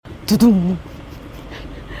두둥.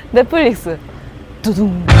 넷플릭스.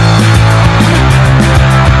 두둥.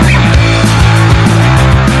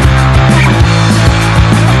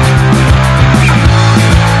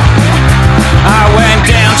 I went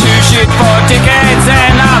down to shit for tickets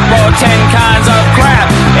and I bought 10 kinds of crap.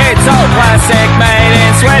 It's all plastic made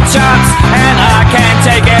in sweatshops and I can't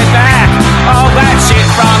take it back. All that shit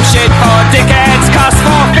from shit for tickets cost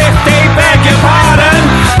 $4.50, beg your pardon.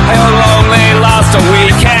 It'll only last a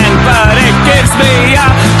weekend, but it gives me a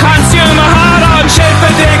consumer heart on shit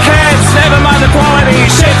for dickheads. Never mind the quality,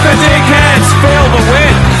 shit for dickheads. Feel the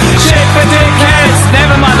wit, shit for dickheads.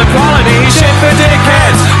 Never mind the quality, shit for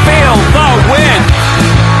dickheads. Feel the wit.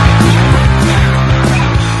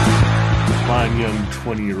 Fine young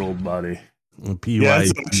 20-year-old body. Yeah,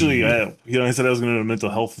 that's actually, I said I was going to a mental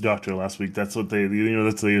health doctor last week. That's what they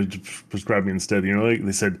prescribed me instead. Like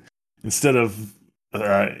they said, instead of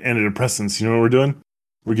antidepressants, you know what we're doing?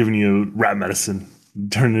 We're giving you rat medicine,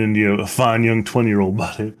 turning it into a fine young 20-year-old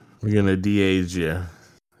body. We're going to de-age you.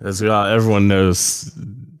 As everyone knows,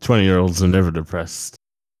 20-year-olds are never depressed.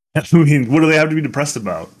 I mean, what do they have to be depressed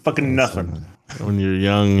about? Fucking nothing. When you're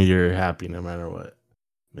young, you're happy no matter what.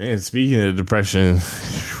 Man, speaking of depression,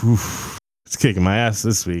 it's kicking my ass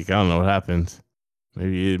this week. I don't know what happened.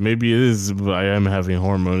 Maybe it is, but I am having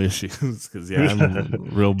hormone issues because I'm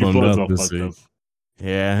real bummed out this week.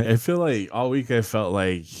 Yeah, I feel like all week I felt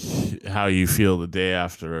like how you feel the day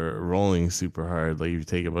after rolling super hard. Like you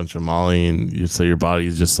take a bunch of Molly and so your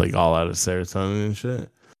body's just like all out of serotonin and shit.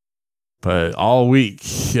 But all week,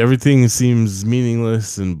 everything seems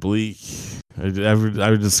meaningless and bleak. I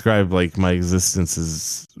would describe like my existence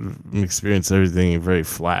as experience everything very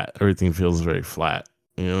flat. Everything feels very flat.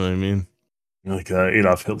 You know what I mean? Like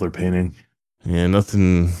Adolf Hitler painting. Yeah,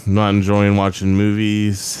 nothing. Not enjoying watching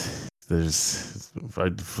movies. I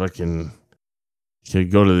fucking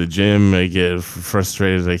could go to the gym. I get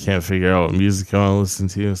frustrated. I can't figure out what music I want to listen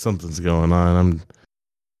to. Something's going on.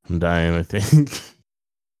 I'm dying, I think.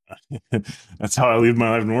 That's how I live my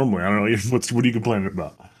life normally. I don't know. What are you complaining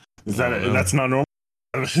about? Is that's not normal?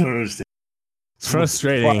 I don't understand. It's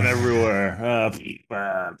frustrating. Everywhere.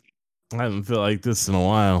 I haven't felt like this in a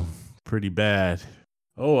while. Pretty bad.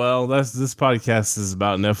 Oh well, this podcast is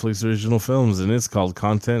about Netflix original films, and it's called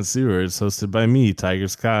Content Sewer. It's hosted by me,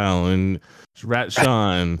 Tigers Kyle, and Rat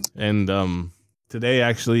Sean. And today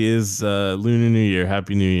actually is Lunar New Year.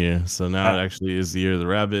 Happy New Year. So now it actually is the year of the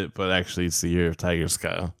rabbit, but actually it's the year of Tigers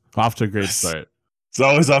Kyle. Off to a great start. It's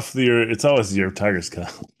always the year of Tigers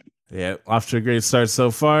Kyle. Yeah, off to a great start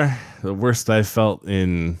so far. The worst I felt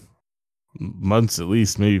in months at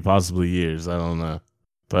least, maybe possibly years. I don't know.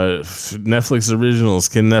 But Netflix originals,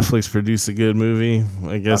 can Netflix produce a good movie?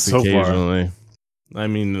 I guess so occasionally. Far. I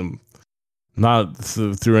mean, not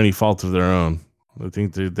through any fault of their own. I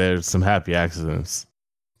think there's some happy accidents.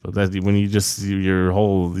 But that when you just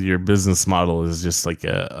your business model is just like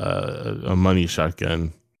a money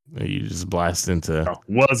shotgun that you just blast into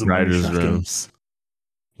writers' rooms.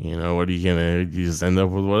 You know, what are you gonna? You just end up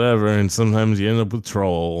with whatever, and sometimes you end up with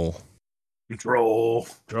troll.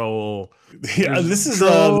 Yeah, this is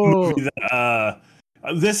the movie that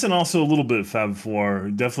this and also a little bit of Fab 4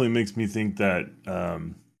 definitely makes me think that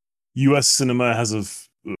U.S. cinema has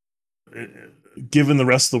given the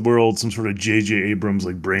rest of the world some sort of J.J. Abrams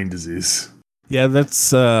like brain disease. Yeah,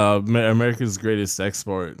 that's America's greatest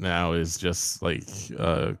export now is just like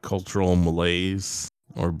cultural malaise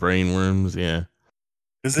or brainworms. Yeah.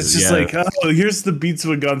 Because it's just like, oh, here's the beats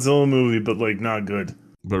of a Godzilla movie, but like not good.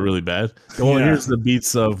 But really bad. Well, here's the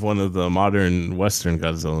beats of one of the modern Western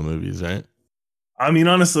Godzilla movies, right? I mean,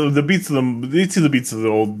 honestly, the beats of the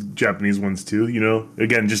old Japanese ones too. You know,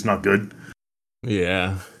 again, just not good.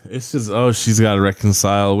 Yeah, it's just she's got to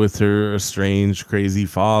reconcile with her estranged, crazy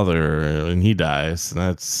father, and he dies. And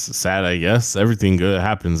that's sad, I guess. Everything good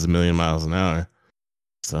happens a million miles an hour.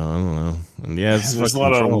 So I don't know. And yeah, there's a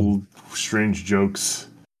lot of strange jokes.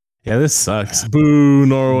 Yeah, this sucks. Boo,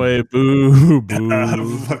 Norway. Boo,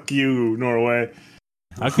 boo. Fuck you, Norway.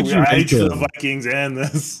 How could you make the Vikings and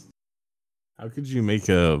this? How could you make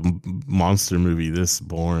a monster movie this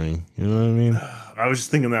boring? You know what I mean? I was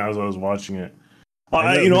just thinking that as I was watching it.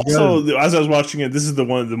 Also, as I was watching it, this is the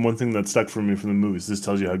one thing that stuck for me from the movies. This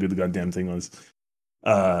tells you how good the goddamn thing was.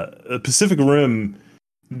 Pacific Rim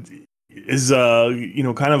is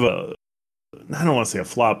kind of a, I don't want to say a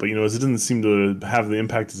flop, but it doesn't seem to have the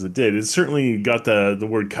impact as it did. It certainly got the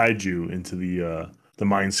word kaiju into the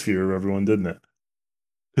mind sphere of everyone, didn't it?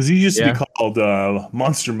 Because he used to be called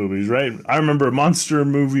monster movies, right? I remember a monster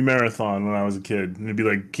movie marathon when I was a kid. And it'd be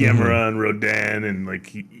like Gamera and Rodan and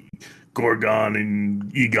like Gorgon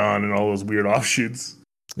and Egon and all those weird offshoots.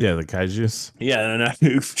 Yeah, the kaijus. Yeah,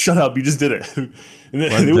 and shut up, you just did it. And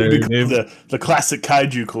What, they would be called they've the classic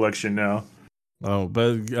kaiju collection now. Oh,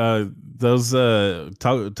 but those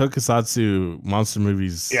tokusatsu monster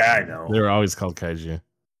movies, Yeah, I they know. were always called kaiju.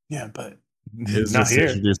 Yeah, but It was not just here.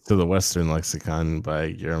 introduced to the Western lexicon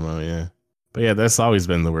by Guillermo, yeah. But yeah, that's always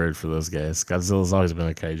been the word for those guys. Godzilla's always been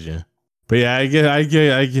a kaiju. But yeah, I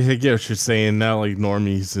get what you're saying now. Like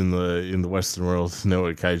normies in the Western world know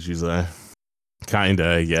what kaiju's are. Kinda,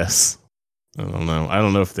 I guess. I don't know. I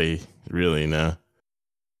don't know if they really know.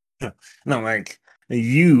 No, like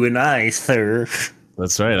you and I, sir.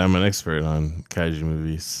 That's right. I'm an expert on kaiju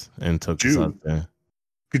movies and Jew. tokusatsu.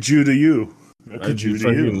 Could you to you? I Could you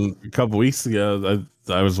to you? fucking a couple weeks ago,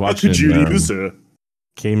 I was Could watching you to you, sir?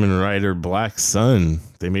 Kamen Rider Black Sun.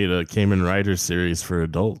 They made a Kamen Rider series for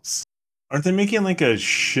adults. Aren't they making like a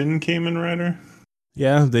Shin Kamen Rider?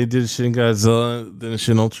 Yeah, they did Shin Godzilla, then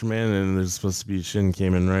Shin Ultraman, and there's supposed to be Shin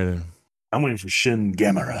Kamen Rider. I'm waiting for Shin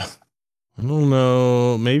Gamera. I don't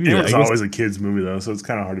know. Maybe It was I guess, always a kids movie though, so it's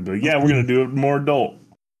kind of hard to be like, yeah, we're gonna do it more adult.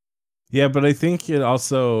 yeah, but I think it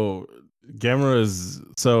also Gamera is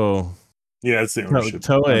so Yeah, it's the ownership.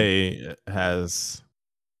 Toei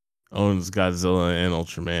owns Godzilla and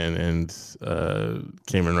Ultraman and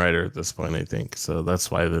Kamen Rider at this point, I think. So that's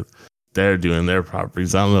why they're doing their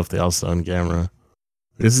properties. I don't know if they also own Gamera.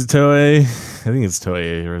 Is it Toei? I think it's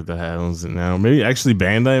Toei or that owns it now. Maybe actually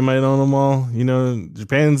Bandai might own them all. You know,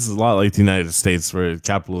 Japan's a lot like the United States where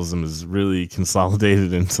capitalism is really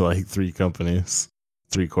consolidated into like three companies,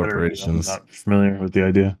 three corporations. I'm not familiar with the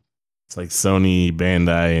idea. It's like Sony,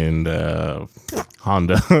 Bandai, and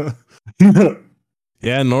Honda.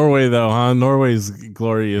 Yeah, Norway though, huh? Norway's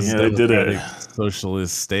glorious Yeah, they did it. democratic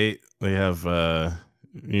socialist state. They have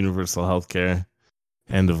universal health care.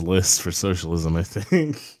 End of list for socialism, I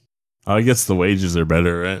think. Oh, I guess the wages are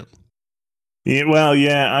better, right? Yeah, well,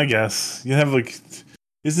 yeah, I guess you have like,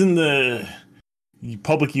 isn't the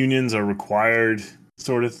public unions are required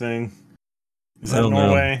sort of thing? Is I that don't know.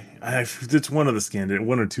 Norway? It's one of the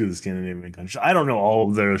one or two of the Scandinavian countries. I don't know all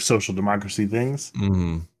of their social democracy things.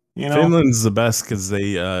 Mhm. You know, Finland's the best because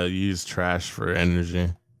they use trash for energy.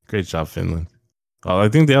 Great job, Finland. Oh, I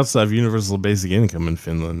think they also have universal basic income in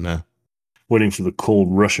Finland now. waiting for the cold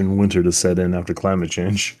Russian winter to set in after climate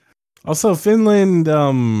change. Also, Finland,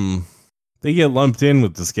 they get lumped in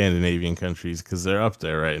with the Scandinavian countries because they're up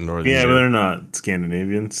there, right? In northern Yeah, but Europe. they're not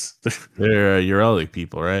Scandinavians. They're Uralic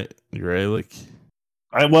people, right? Uralic.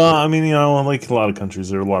 I mean, you know, like a lot of countries,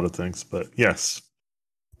 there are a lot of things, but yes.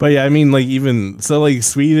 But yeah, I mean, like even so, like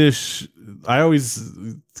Swedish.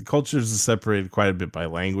 The cultures are separated quite a bit by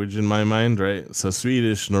language in my mind, right? So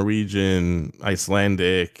Swedish, Norwegian,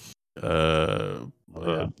 Icelandic,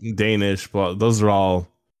 Danish. Those are all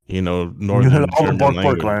northern all the German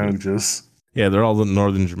bark languages. Yeah, they're all the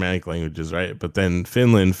northern Germanic languages, right? But then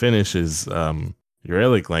Finnish is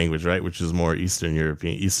Uralic language, right? Which is more Eastern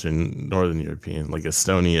Northern European, like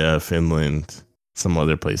Estonia, Finland, some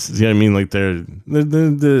other places. Yeah, I mean, like they're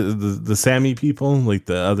the Sami people, like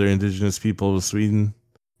the other indigenous people of Sweden.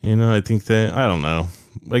 I think I don't know.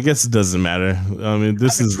 I guess it doesn't matter. I mean,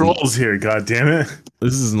 this is trolls here. God damn it!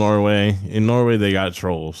 This is Norway. In Norway, they got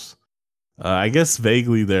trolls. I guess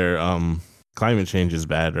vaguely their climate change is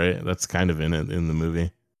bad, right? That's kind of in it in the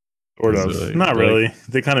movie. Sort of. Not really.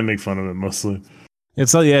 They kind of make fun of it mostly.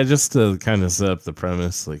 It's just to kind of set up the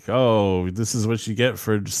premise, like, oh, this is what you get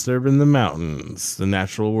for disturbing the mountains, the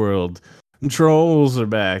natural world. And trolls are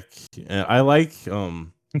back. And I like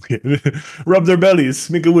rub their bellies,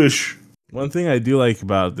 make a wish. One thing I do like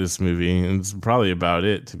about this movie, and it's probably about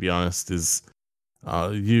it, to be honest, is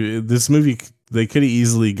this movie they could have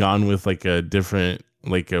easily gone with like a different,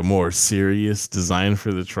 like a more serious design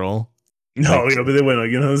for the troll. No, but they went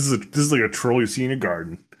like, this is like a troll you see in your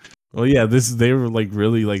garden. Well, yeah, they were like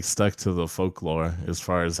really like stuck to the folklore as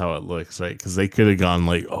far as how it looks, right? Because they could have gone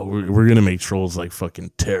like, oh, we're gonna make trolls like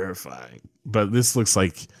fucking terrifying, but this looks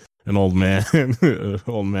like an old man,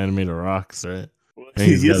 old man made of rocks, right?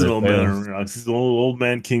 He is an old man of rocks. He's an old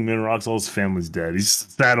man king made of rocks. All his family's dead. He's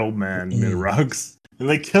that old man made of rocks, and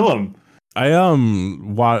they kill him. I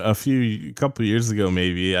a couple years ago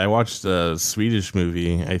maybe I watched a Swedish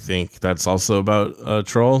movie. I think that's also about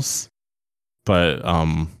trolls, but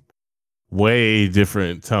way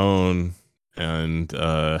different tone and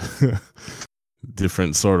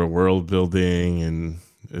different sort of world building and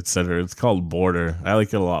etc. It's called Border. I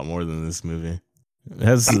like it a lot more than this movie. It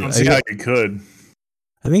has. I don't see how you could.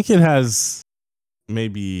 I think it has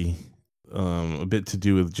maybe a bit to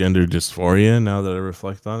do with gender dysphoria. Now that I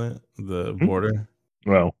reflect on it, the Border.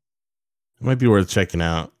 Well, it might be worth checking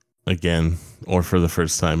out again or for the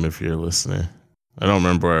first time if you're a listener. I don't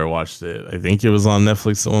remember where I watched it. I think it was on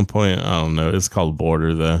Netflix at one point. I don't know. It's called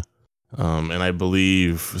Border though. And I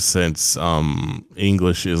believe since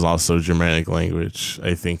English is also Germanic language,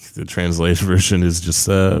 I think the translated version is just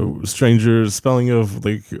a stranger spelling of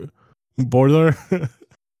like border.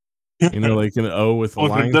 Like an O with a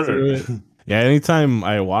line through it. Yeah, anytime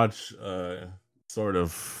I watch sort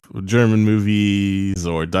of German movies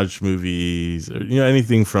or Dutch movies or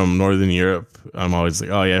anything from Northern Europe, I'm always like,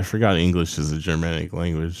 oh yeah, I forgot English is a Germanic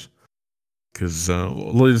language. Because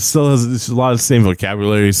it still has a lot of the same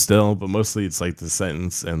vocabulary still, but mostly it's like the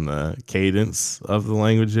sentence and the cadence of the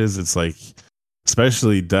languages. It's like,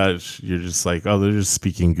 especially Dutch, you're just like, oh, they're just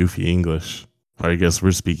speaking goofy English. Or I guess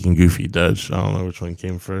we're speaking goofy Dutch. I don't know which one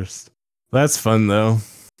came first. That's fun though.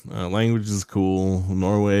 Language is cool.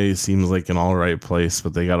 Norway seems like an all right place,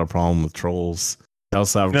 but they got a problem with trolls. They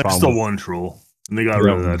also have a problem. Still one troll, and they got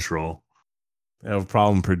rid of that troll. They have a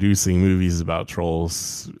problem producing movies about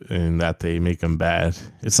trolls, and that they make them bad.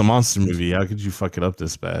 It's a monster movie. How could you fuck it up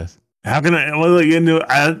this bad? How can I? Well,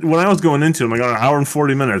 when I was going into it, I'm like, an hour and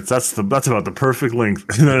 40 minutes. That's about the perfect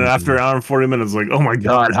length. And then after an hour and 40 minutes, like, oh my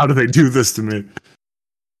god, how do they do this to me?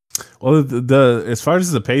 Well, the as far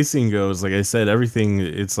as the pacing goes, like I said, everything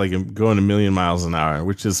it's like going a million miles an hour,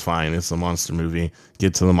 which is fine. It's a monster movie.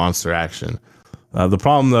 Get to the monster action. The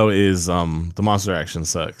problem though is the monster action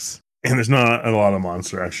sucks. And there's not a lot of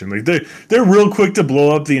monster action. Like they're real quick to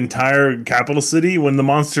blow up the entire capital city when the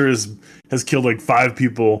monster has killed like 5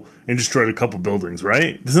 people and destroyed a couple buildings,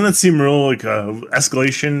 right? Doesn't that seem real like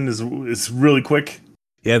escalation is really quick?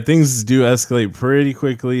 Yeah, things do escalate pretty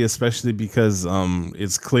quickly, especially because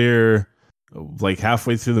it's clear like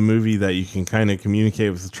halfway through the movie that you can kind of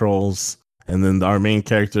communicate with the trolls, and then our main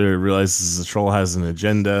character realizes the troll has an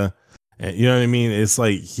agenda. You know what I mean? It's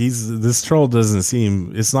like this troll doesn't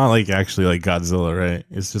seem. It's not like actually like Godzilla, right?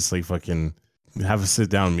 It's just like fucking have a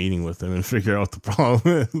sit down meeting with him and figure out what the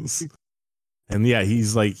problem is. And yeah,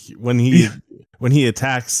 he's like when he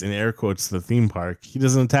attacks in air quotes the theme park, he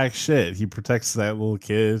doesn't attack shit. He protects that little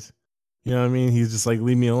kid. You know what I mean? He's just like,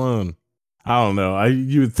 leave me alone. I don't know.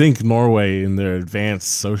 You would think Norway in their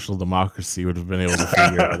advanced social democracy would have been able to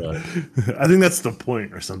figure it out. I think that's the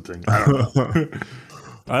point or something. I don't know.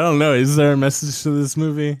 I don't know. Is there a message to this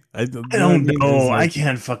movie? I don't know. I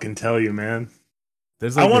can't fucking tell you, man.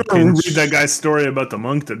 Like I want to read that guy's story about the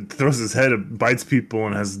monk that throws his head and bites people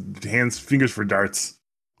and has fingers for darts.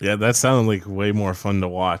 Yeah, that sounded like way more fun to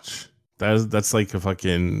watch. That's like a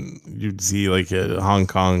fucking you'd see like a Hong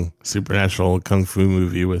Kong supernatural kung fu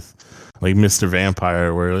movie with like Mr.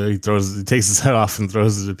 Vampire where he takes his head off and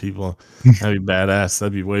throws it at people. That'd be badass.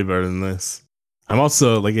 That'd be way better than this. I'm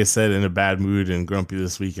also, like I said, in a bad mood and grumpy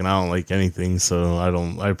this week, and I don't like anything. So I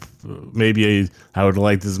would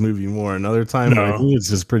like this movie more another time. No. I think it's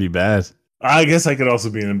just pretty bad. I guess I could also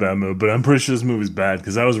be in a bad mood, but I'm pretty sure this movie's bad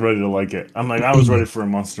because I was ready to like it. I was ready for a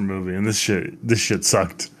monster movie, and this shit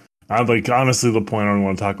sucked. I'm like, honestly, the point I don't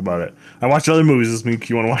want to talk about it. I watched other movies this week.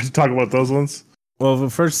 You want to talk about those ones? Well,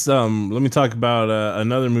 but first, let me talk about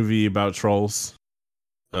another movie about trolls.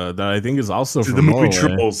 That I think is also from the movie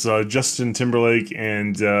Norway. Trolls. Justin Timberlake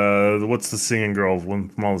and what's the singing girl from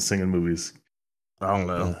all the singing movies? I don't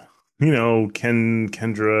know.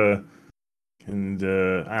 Kendra, and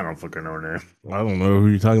I don't fucking know her name. I don't know who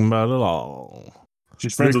you're talking about at all.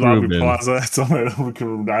 She's friends with Aubrey Plaza. That's all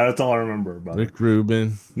I remember about Rick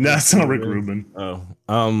Rubin. No, it's not Rick Rubin. Oh,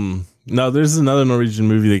 no. There's another Norwegian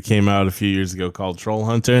movie that came out a few years ago called Troll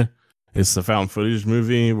Hunter. It's a found footage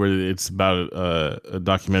movie where it's about a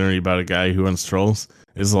documentary about a guy who hunts trolls.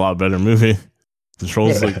 It's a lot better movie. The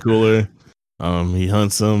trolls look cooler. He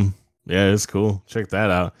hunts them. Yeah, it's cool. Check that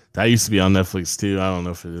out. That used to be on Netflix too. I don't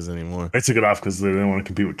know if it is anymore. I took it off because they didn't want to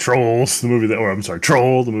compete with Trolls.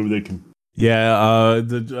 Troll, the movie they can. Yeah,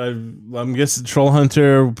 I'm guessing Troll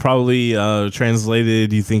Hunter probably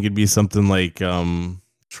translated. You think it'd be something like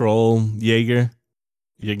Troll Jägerin,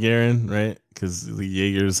 right? Because the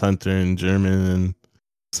Jaeger's hunter in German and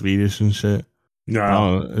Swedish and shit.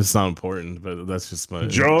 No, it's not important, but that's just my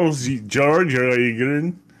George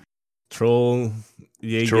Jägerin. Troll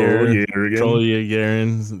Jägerin,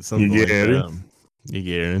 something like that.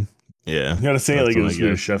 Jägerin. Yeah, you gotta say it like a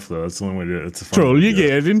Swedish chef though. That's the only way to do it. It's a Troll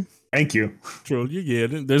Jägerin. Thank you. Troll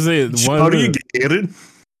Jägerin. There's a one. Jägerin.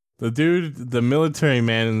 The dude, the military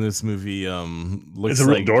man in this movie, looks like a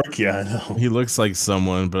real like, dork. Yeah, I know. He looks like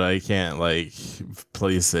someone, but I can't like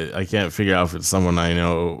place it. I can't figure out if it's someone I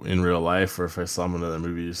know in real life or if I saw him in another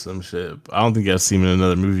movie or some shit. I don't think I've seen him in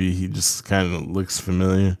another movie. He just kind of looks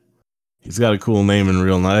familiar. He's got a cool name in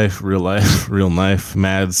real life.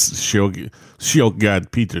 Mads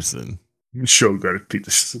Sjogard Peterson. Sjogard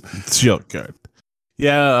Peterson. Sjogard.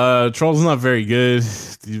 Troll's not very good.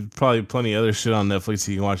 There's probably plenty of other shit on Netflix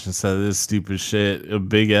you can watch instead of this stupid shit. A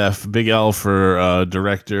big L for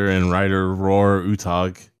director and writer Roar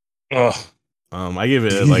Utog. Ugh. I give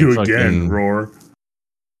it like You fucking again, Roar.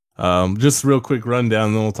 just real quick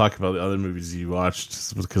rundown, then we'll talk about the other movies you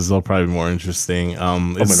watched because they'll probably be more interesting.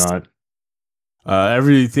 Probably not.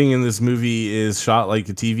 Everything in this movie is shot like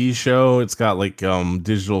a TV show. It's got like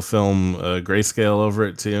digital film grayscale over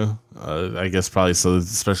it too. I guess probably so the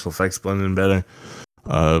special effects blend in better.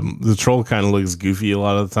 The troll kind of looks goofy a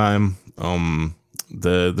lot of the time.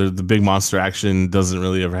 The big monster action doesn't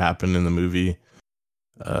really ever happen in the movie.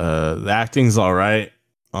 The acting's all right.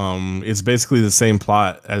 It's basically the same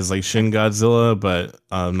plot as like Shin Godzilla, but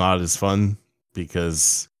not as fun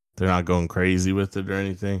because they're not going crazy with it or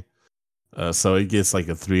anything. So it gets like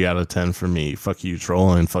a 3 out of 10 for me. Fuck you,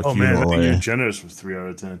 troll, and fuck you, man, I think Norway. you're generous with 3 out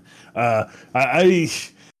of 10.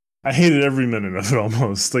 I hated every minute of it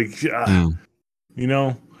almost. Like, you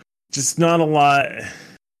know, just not a lot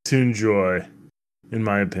to enjoy, in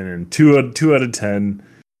my opinion. 2 out of 10.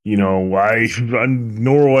 You know,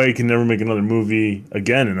 Norway can never make another movie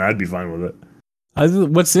again, and I'd be fine with it.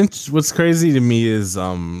 What's crazy to me is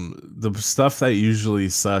the stuff that usually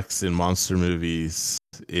sucks in monster movies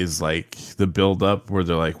is like the build up where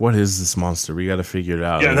they're like, what is this monster? We got to figure it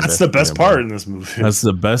out. Yeah, that's the best part in this movie. That's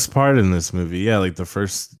the best part in this movie. Yeah, like the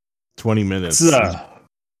first 20 minutes is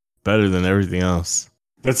better than everything else.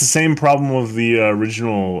 That's the same problem with the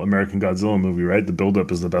original American Godzilla movie, right? The build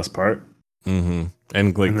up is the best part. Mm-hmm.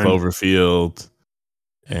 And like Cloverfield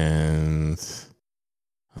and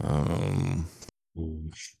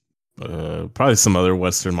probably some other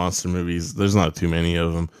Western monster movies. There's not too many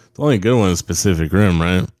of them. The only good one is Pacific Rim,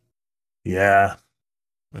 right? Yeah.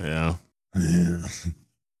 Yeah.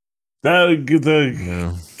 The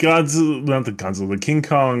King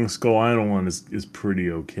Kong Skull Island one is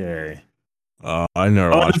pretty okay. I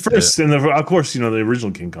never watched the first, it. And of course, the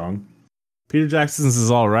original King Kong. Peter Jackson's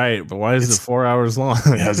is all right, but why is it 4 hours long?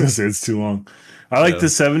 Yeah, I was gonna say it's too long. I like the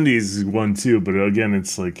 70s one too, but again,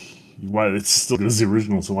 it's like, why? It's still good as the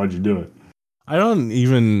original, so why'd you do it? I don't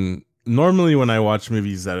even normally when I watch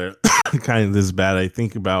movies that are kind of this bad, I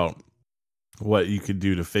think about what you could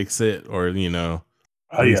do to fix it, or I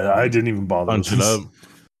didn't even bother punch it up.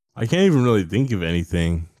 I can't even really think of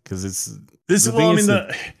anything because it's this.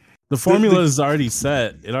 The formula is already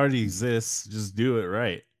set; it already exists. Just do it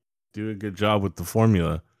right. Do a good job with the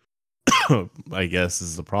formula. I guess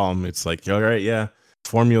is the problem. It's like, all right, yeah,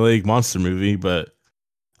 formulaic monster movie, but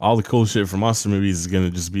all the cool shit from monster movies is going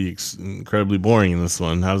to just be incredibly boring in this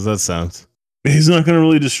one. How does that sound? He's not going to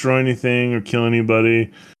really destroy anything or kill anybody.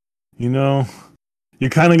 You're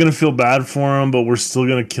kind of going to feel bad for him, but we're still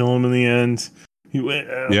going to kill him in the end.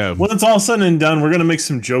 When it's all said and done, we're going to make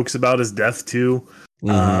some jokes about his death too.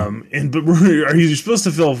 Mm-hmm. But are you supposed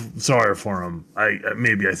to feel sorry for him? I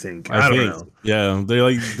think. I don't know. Yeah,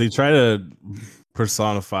 they try to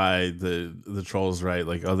personify the trolls, right?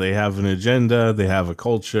 Like, oh, they have an agenda, they have a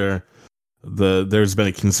culture. There's been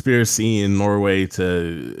a conspiracy in Norway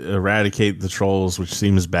to eradicate the trolls, which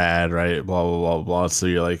seems bad, right? Blah blah blah blah. So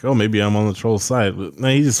you're like, oh, maybe I'm on the troll side. But no,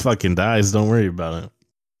 he just fucking dies. Don't worry about it.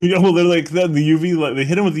 Yeah, well, they're like the UV light. They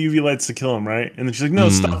hit him with the UV lights to kill him, right? And then she's like, "No,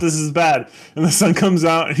 stop! This is bad." And the sun comes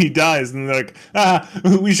out and he dies. And they're like,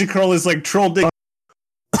 we should call this like troll dick.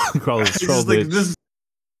 Call this troll dick.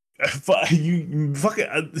 Like, you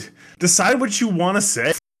fucking decide what you want to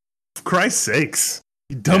say. For Christ's sakes,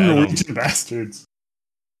 you dumb Norwegian bastards.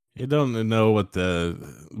 You don't know what the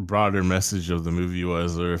broader message of the movie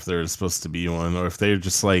was, or if there's supposed to be one, or if they're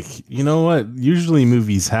just like, you know what? Usually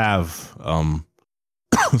movies have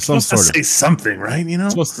supposed to say something, right?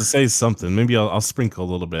 Supposed to say something. Maybe I'll sprinkle a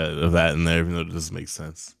little bit of that in there, even though it doesn't make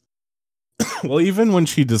sense. Well, even when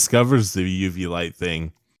she discovers the UV light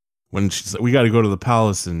thing, when she's like, we got to go to the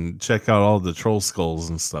palace and check out all the troll skulls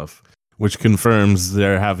and stuff, which confirms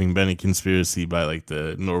there having been a conspiracy by like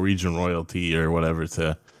the Norwegian royalty or whatever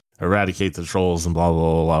to eradicate the trolls and blah blah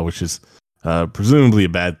blah, blah, which is presumably a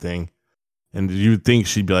bad thing. And you'd think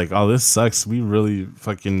she'd be like, oh, this sucks. We really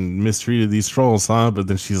fucking mistreated these trolls, huh? But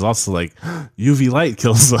then she's also like, UV light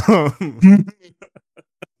kills them.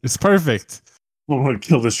 It's perfect. I want to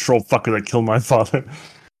kill this troll fucker that killed my father.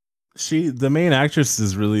 The main actress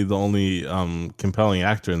is really the only compelling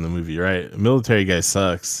actor in the movie, right? Military guy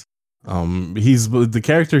sucks. The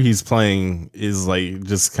character he's playing is like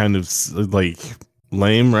just kind of like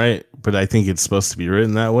lame, right? But I think it's supposed to be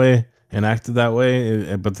written that way and acted that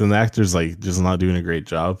way, but then the actor's like just not doing a great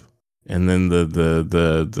job. And then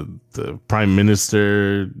the prime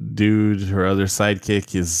minister dude, her other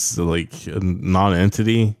sidekick, is like a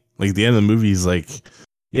non-entity. Like the end of the movie, he's like,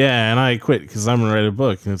 "Yeah, and I quit because I'm gonna write a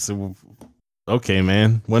book." And it's like, well, okay,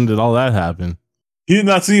 man. When did all that happen?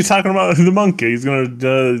 That's what you're talking about. The monkey. He's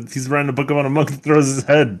writing a book about a monk that throws his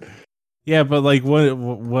head. Yeah, but like, what?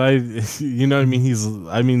 Why? You know what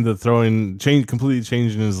I mean? Completely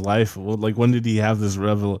changing his life. Well, like, when did he have this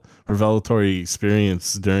revelatory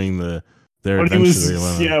experience during their When adventure?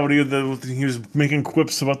 when he was making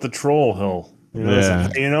quips about the troll hill. Yeah.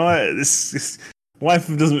 Like, you know what? This life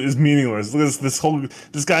is meaningless. Look at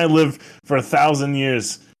this guy lived for 1,000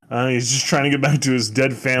 years. He's just trying to get back to his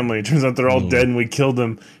dead family. It turns out they're all dead and we killed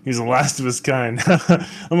him. He's the last of his kind. I'm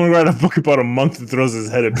gonna write a book about a monk that throws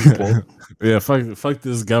his head at people. Yeah, fuck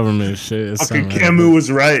this government shit. Fucking Camus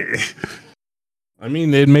was right. I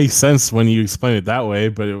mean, it makes sense when you explain it that way,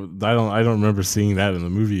 but I don't remember seeing that in the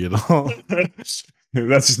movie at all.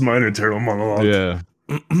 That's just my internal monologue. Yeah.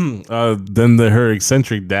 Then her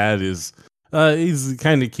eccentric dad is, he's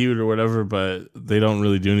kind of cute or whatever, but they don't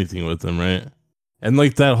really do anything with him, right? And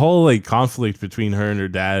like that whole like conflict between her and her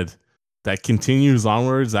dad that continues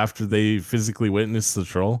onwards after they physically witness the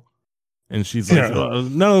troll. And she's like,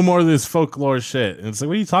 no more of this folklore shit. And it's like,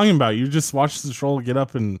 what are you talking about? You just watched the troll get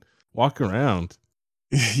up and walk around.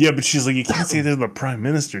 Yeah, but she's like, you can't say they're the prime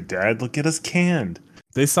minister, Dad. Look, get us canned.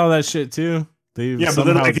 They saw that shit too. But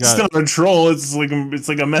they're like, it's not a troll. It's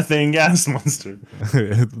like a methane gas monster.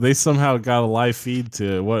 They somehow got a live feed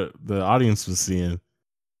to what the audience was seeing.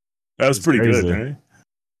 That was pretty good, right?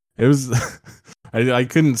 It was. I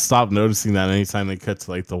couldn't stop noticing that anytime they cut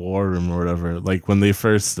to like the war room or whatever. Like when they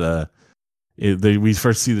first, we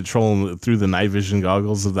first see the troll through the night vision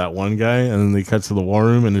goggles of that one guy, and then they cut to the war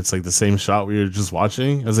room, and it's like the same shot we were just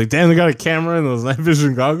watching. I was like, damn, they got a camera and those night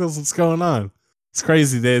vision goggles. What's going on? It's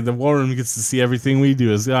crazy. The war room gets to see everything we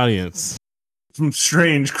do as the audience. Some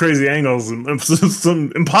strange, crazy angles, and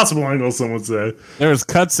some impossible angles, some would say. There was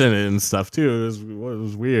cuts in it and stuff too. It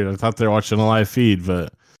was weird. I thought they were watching a live feed,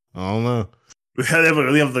 but I don't know. They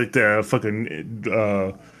have like the fucking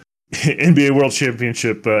NBA World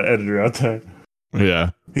Championship editor out there.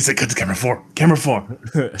 Yeah. He said, cut to camera 4. Camera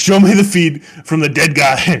 4. Show me the feed from the dead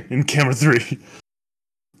guy in camera 3.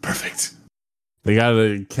 Perfect. They got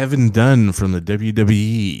a Kevin Dunn from the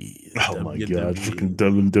WWE. Oh my god, freaking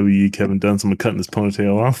WWE Kevin Dunn. Someone cutting his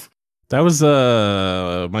ponytail off. That was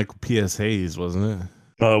Michael P.S. Hayes, wasn't it?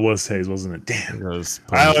 It was Hayes, wasn't it? Damn.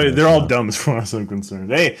 They're all dumb as far as I'm concerned.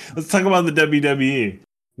 Hey, let's talk about the WWE.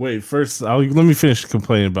 Wait, first, let me finish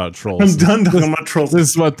complaining about trolls. I'm done talking about trolls. This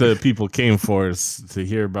is what the people came for, is to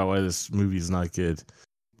hear about why this movie's not good.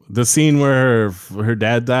 The scene where her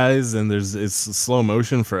dad dies and it's slow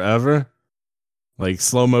motion forever. Like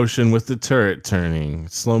slow motion with the turret turning,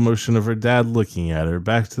 slow motion of her dad looking at her,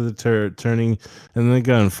 back to the turret turning, and then the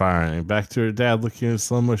gun firing, back to her dad looking in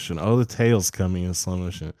slow motion. Oh, the tail's coming in slow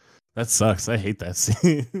motion. That sucks. I hate that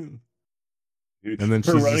scene. And then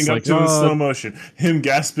she's running up like, to in slow motion, him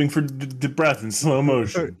gasping for breath in slow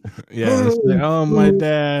motion. Yeah, she's like, oh, my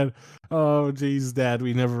dad. Oh, geez, Dad,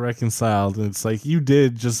 we never reconciled. And it's like, you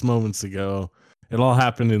did just moments ago. It all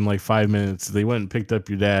happened in like 5 minutes. They went and picked up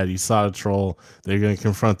your dad. You saw a troll. They're going to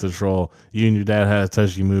confront the troll. You and your dad had a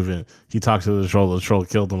touchy movement. He talked to the troll. The troll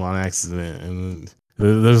killed him on accident. And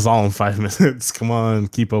this is all in 5 minutes. Come on,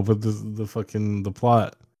 keep up with the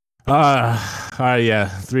plot. All right, yeah,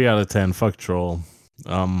 3 out of 10. Fuck troll.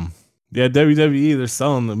 Yeah, WWE, they're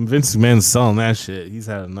selling them. Vince McMahon's selling that shit. He's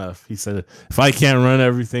had enough. He said, if I can't run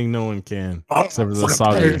everything, no one can. Except for the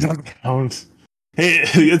Saudi. Hey,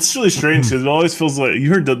 it's really strange because it always feels like you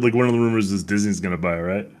heard that like one of the rumors is Disney's gonna buy it,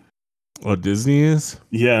 right? What, Disney is?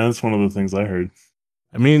 Yeah, that's one of the things I heard.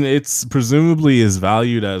 I mean, it's presumably is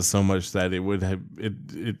valued as so much that it would have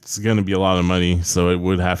it's gonna be a lot of money, so it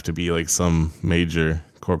would have to be like some major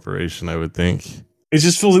corporation, I would think. It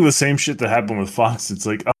just feels like the same shit that happened with Fox. It's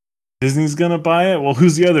like, oh, Disney's gonna buy it. Well,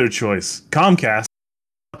 who's the other choice? Comcast.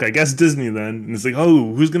 I guess Disney then. And it's like,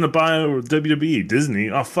 oh, who's going to buy WWE? Disney?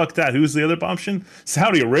 Oh, fuck that. Who's the other option?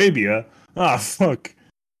 Saudi Arabia? Oh, fuck.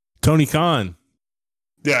 Tony Khan.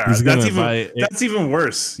 Yeah, that's even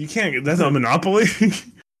worse. You can't, that's a monopoly.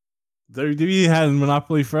 WWE had a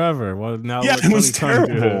monopoly forever. Well, now it was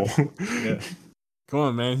terrible. Yeah. Come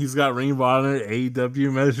on, man. He's got Ring of Honor,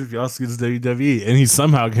 AEW, Measure if he also gets WWE, and he's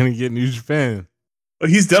somehow going to get New Japan.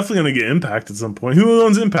 He's definitely going to get Impact at some point. Who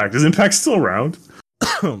owns Impact? Is Impact still around?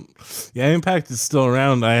 Yeah, Impact is still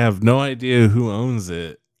around. I have no idea who owns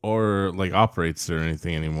it or like operates it or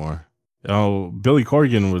anything anymore. Oh, Billy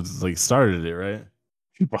Corgan was like started it, right?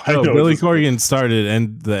 Billy Corgan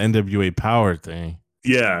started the NWA Power thing.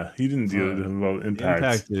 Yeah, he didn't deal with Impact.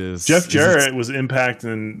 Impact is Jeff Jarrett was Impact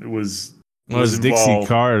and was was Dixie involved.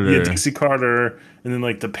 Carter. Yeah, Dixie Carter, and then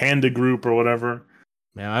like the Panda Group or whatever.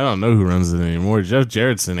 Man, I don't know who runs it anymore. Jeff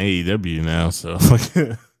Jarrett's in AEW now, so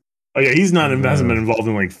Oh yeah, he's not hasn't been involved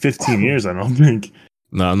in like 15 years. I don't think.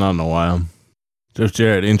 no, not in a while. Jeff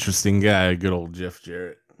Jarrett, interesting guy. Good old Jeff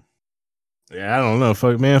Jarrett. Yeah, I don't know.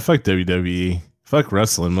 Fuck WWE. Fuck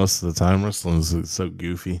wrestling most of the time. Wrestling's so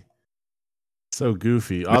goofy. So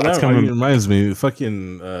goofy. Oh, that reminds me.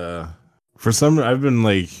 Fucking for some I've been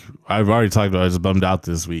like I've already talked about it, I was bummed out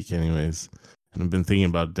this week anyways. And I've been thinking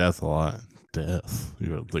about death a lot. Death. You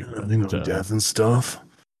know, like death and stuff.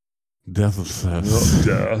 Death of stuff.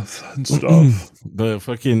 Death and stuff. But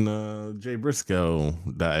fucking Jay Briscoe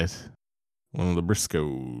died. One of the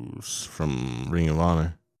Briscoes from Ring of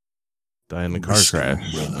Honor. Died in a car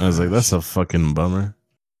crash. I was like, that's a fucking bummer.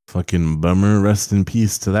 Fucking bummer. Rest in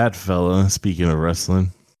peace to that fella. Speaking of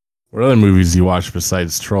wrestling. What other movies you watch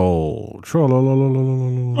besides Troll?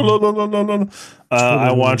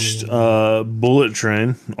 I watched Bullet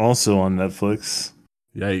Train, also on Netflix.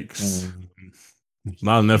 Yikes.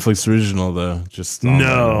 Not a Netflix original, though. Just on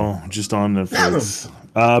Netflix.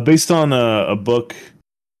 Based on a book.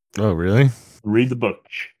 Oh, really? Read the book.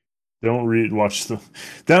 Don't watch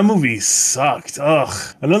that movie sucked.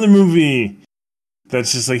 Ugh. Another movie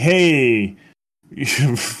that's just like, hey,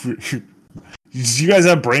 you guys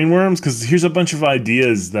have brainworms? Because here's a bunch of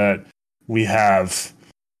ideas that we have.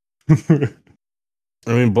 I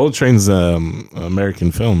mean, Bullet Train's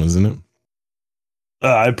American film, isn't it?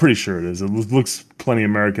 I'm pretty sure it is. It looks plenty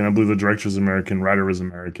American. I believe the director's American, writer is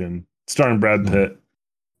American, starring Brad Pitt.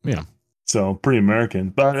 Yeah. So pretty American,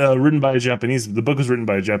 but written by a Japanese. The book was written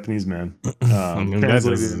by a Japanese man. I mean,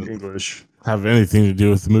 translated in English. Have anything to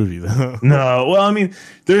do with the movie, though? No. Well, I mean,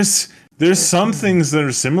 there's some things that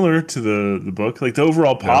are similar to the book. Like the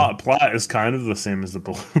overall plot is kind of the same as the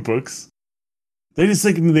books. They just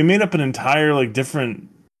they made up an entire like different.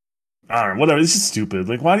 I don't know, whatever. It's just stupid.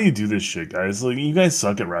 Like, why do you do this shit, guys? Like, you guys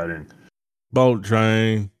suck at writing. Bullet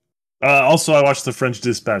Train. Also, I watched The French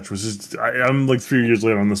Dispatch, which is I'm like 3 years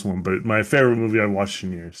late on this one, but my favorite movie I've watched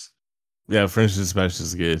in years. Yeah, French Dispatch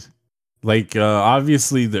is good. Like,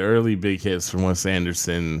 obviously, the early big hits from Wes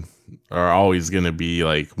Anderson are always going to be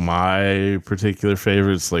like my particular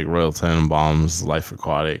favorites, like Royal Tenenbaums, Life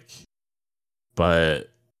Aquatic. But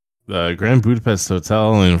Grand Budapest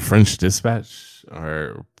Hotel and French Dispatch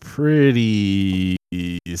are pretty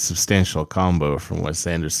substantial combo from Wes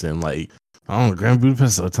Anderson. Like, I don't know, Grand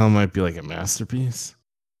Budapest Hotel might be like a masterpiece.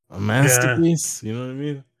 You know what I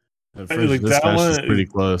mean? French Dispatch is pretty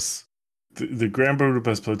close. The Grand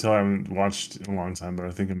Budapest Hotel I haven't watched in a long time, but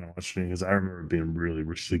I think I'm gonna watch it because I remember it being really,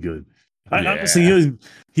 really good. Honestly,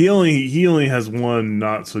 he only has one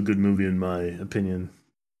not so good movie in my opinion.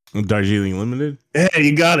 Darjeeling Limited. Hey,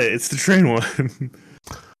 you got it. It's the train one.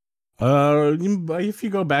 If you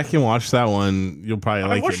go back and watch that one, you'll probably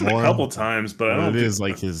like it more. A couple times, but I don't. It is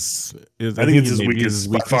like his. I think it's his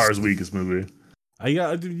weakest, by far his weakest movie. I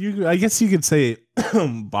guess you could say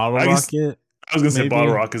Bottle Rocket. I was gonna say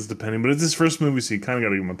Bottle Rocket is depending, but it's his first movie, so you kind of got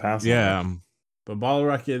to give him a pass. Yeah, but Bottle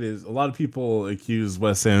Rocket is a lot of people accuse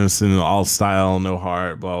Wes Anderson all style, no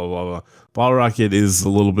heart, blah blah blah blah. Bottle Rocket is a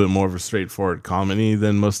little bit more of a straightforward comedy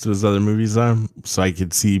than most of his other movies are, so I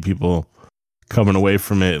could see people coming away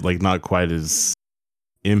from it like not quite as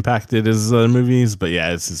impacted as his other movies. But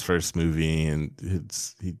yeah, it's his first movie, and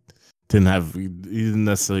he didn't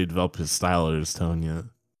necessarily develop his style or his tone yet.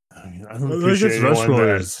 I don't appreciate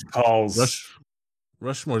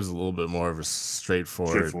Rushmore's a little bit more of a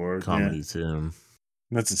straightforward comedy too.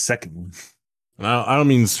 That's the second one. And I don't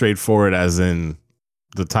mean straightforward as in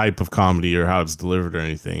the type of comedy or how it's delivered or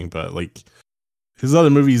anything, but like his other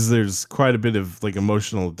movies, there's quite a bit of like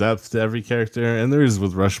emotional depth to every character, and there is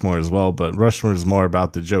with Rushmore as well. But Rushmore is more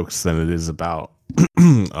about the jokes than it is about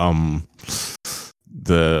the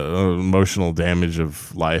emotional damage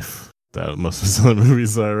of life that most of his other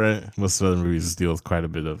movies are. Right, most of the other movies deal with quite a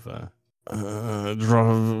bit of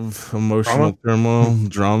emotional turmoil,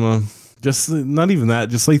 drama. Just not even that,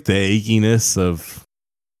 just like the achiness of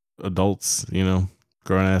adults,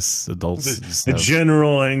 grown ass adults. The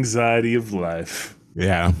general anxiety of life.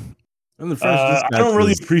 Yeah. And the I don't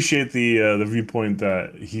really appreciate the viewpoint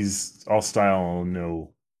that he's all style,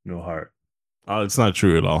 no heart. Oh, it's not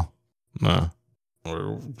true at all. No.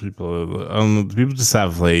 Or people, I don't know. People just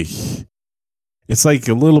have like, it's like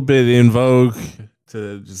a little bit in vogue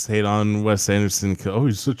to just hate on Wes Anderson. Oh,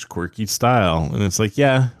 he's such quirky style, and it's like,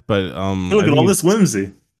 yeah, but look at all this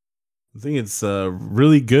whimsy. I think it's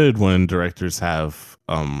really good when directors have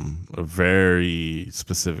a very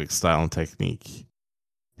specific style and technique.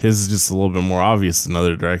 His is just a little bit more obvious than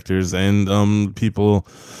other directors, and people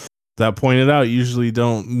that pointed out usually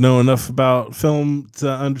don't know enough about film to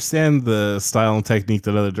understand the style and technique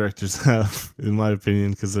that other directors have, in my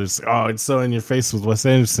opinion, because there's it's so in your face with Wes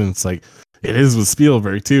Anderson. It's like it is with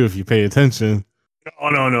Spielberg too, if you pay attention. Oh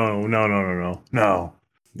no.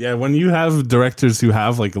 Yeah, when you have directors who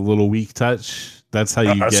have like a little weak touch, that's how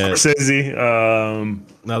you get Scorsese.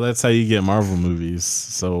 now that's how you get Marvel movies.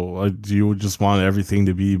 So do you just want everything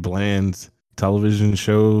to be bland television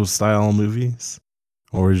show style movies?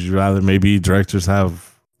 Or would you rather maybe directors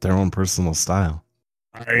have their own personal style?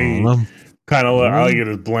 I kind of I like it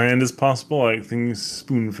as bland as possible. I like things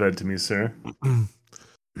spoon fed to me, sir.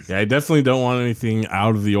 Yeah, I definitely don't want anything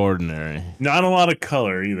out of the ordinary. Not a lot of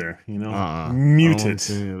color either, you know. Muted.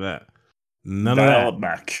 That. None Dial of that. it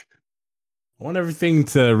back. I want everything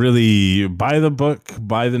to really buy the book,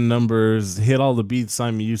 buy the numbers, hit all the beats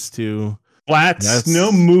I'm used to. Flats,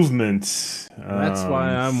 no movement. That's why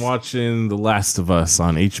I'm watching The Last of Us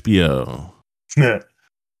on HBO.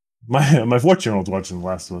 My 14-year-old's watching The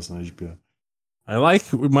Last of Us on HBO. I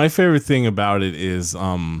like my favorite thing about it is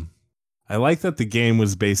I like that the game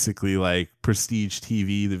was basically like Prestige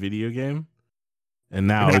TV, the video game, and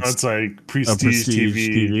now it's like Prestige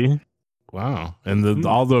TV. Wow, and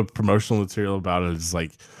all the promotional material about it is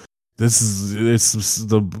like it's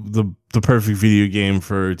the perfect video game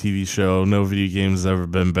for a TV show. No video game has ever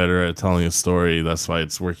been better at telling a story. That's why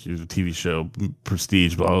it's working as a TV show.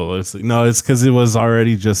 Prestige, blah blah blah. It's like, no, it's because it was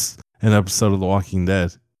already just an episode of The Walking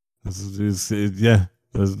Dead. That's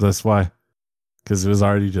why. Because it was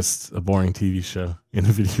already just a boring TV show in a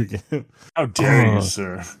video game. How dare you,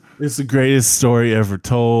 sir? It's the greatest story ever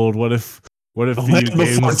told. What if video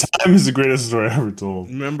games time is the greatest story ever told?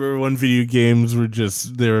 Remember when video games were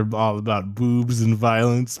they were all about boobs and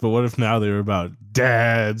violence, but what if now they were about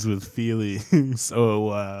dads with feelings? Oh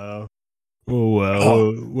wow.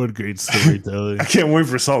 What great storytelling. I can't wait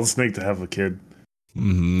for Salt and Snake to have a kid.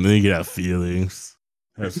 They can have feelings.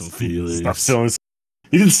 Have some feelings. Stop feelings.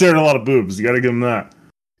 He did stare at a lot of boobs. You got to give him that.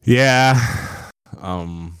 Yeah. I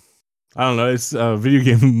don't know. It's video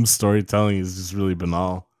game storytelling is just really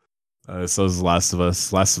banal. So is Last of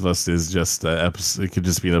Us. Last of Us is just an episode. It could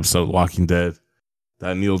just be an episode of Walking Dead.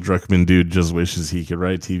 That Neil Druckmann dude just wishes he could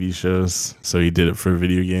write TV shows, so he did it for a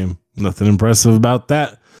video game. Nothing impressive about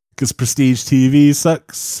that, because Prestige TV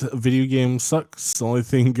sucks. Video game sucks. The only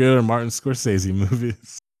thing good are Martin Scorsese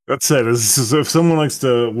movies. That said, if someone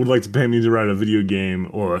would like to pay me to write a video game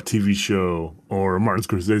or a TV show or a Martin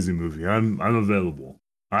Scorsese movie, I'm available.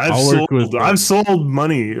 I've sold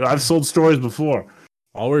money. I've sold stories before.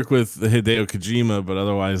 I'll work with Hideo Kojima, but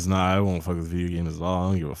otherwise, I won't fuck with video games at all. I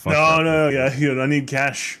don't give a fuck. I need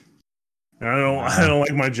cash. I don't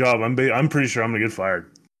like my job. I'm pretty sure I'm gonna get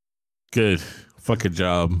fired. Good. Fuck a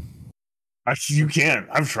job. You can't.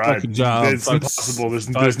 I've tried. Fuck a job. It's impossible. There's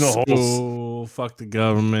no holes. Fuck the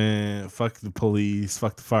government. Fuck the police.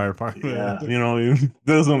 Fuck the fire department. Yeah,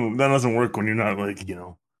 that doesn't work when you're not like,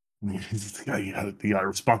 you got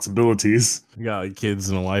responsibilities. You got like kids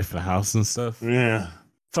and a wife and a house and stuff. Yeah.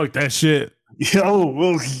 Fuck that shit. Kill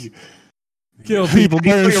people,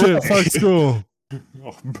 burn shit, fuck school.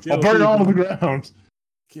 I'll burn it all to the ground.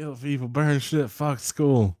 Kill people, burn shit, fuck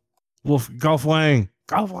school. Golf Wang.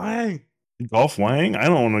 Golf Wang? I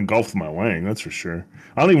don't want to golf with my Wang, that's for sure.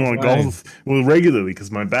 I don't even want to golf regularly because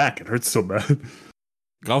my back, it hurts so bad.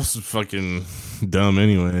 Golf's fucking dumb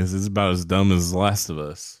anyways. It's about as dumb as The Last of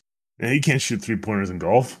Us. Yeah, you can't shoot 3-pointers in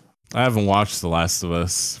golf. I haven't watched The Last of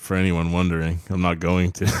Us, for anyone wondering. I'm not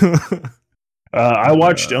going to. I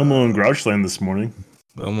watched Elmo and Grouchland this morning.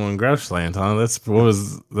 Elmo and Grouchland, huh? That's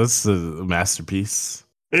the masterpiece.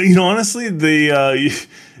 Honestly,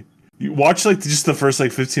 you watch just the first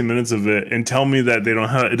 15 minutes of it and tell me that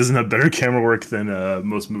it doesn't have better camera work than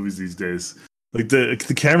most movies these days. Like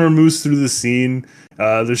the camera moves through the scene.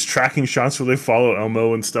 There's tracking shots where they follow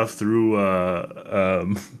Elmo and stuff through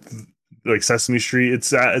Sesame Street.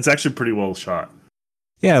 It's actually pretty well shot.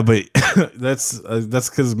 Yeah, but that's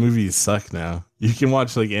because movies suck now. You can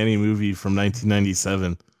watch any movie from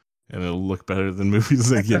 1997 and it'll look better than movies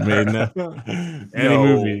that get made now. Any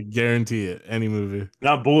movie, guarantee it. Any movie.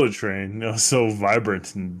 Not Bullet Train. No, so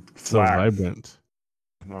vibrant and flat. So vibrant.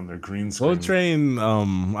 On their green screen. Bullet Train,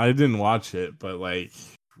 I didn't watch it, but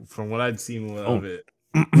from what I'd seen of it,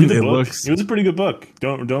 it was a pretty good book.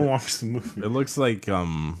 Don't watch the movie. It looks like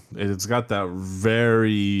it's got that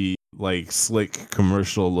very slick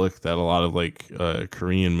commercial look that a lot of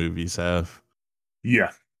Korean movies have.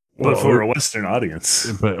 Yeah. But for a Western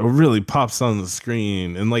audience. But it really pops on the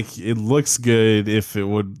screen, and it looks good if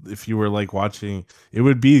you were watching. It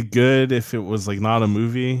would be good if it was not a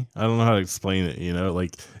movie. I don't know how to explain it,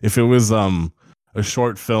 if it was a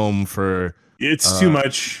short film for. It's too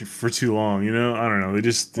much for too long, you know. I don't know. They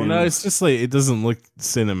just Well, no, it's just like it doesn't look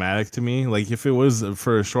cinematic to me. Like if it was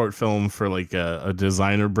for a short film for like a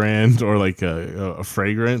designer brand or like a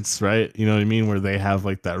fragrance, right? You know what I mean? Where they have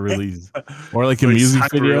like that really, or like a music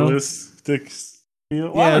video. Realistic. You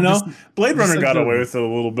know, well, Yeah, I don't just, know. Blade Runner like got away with it a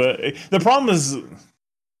little bit. The problem is,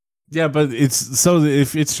 yeah, but it's so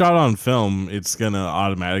if it's shot on film, it's gonna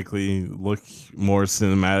automatically look more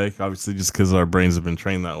cinematic. Obviously, just because our brains have been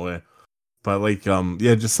trained that way. But like,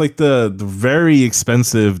 yeah, just like the very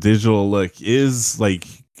expensive digital look is like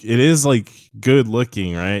it is like good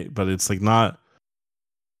looking, right? But it's like not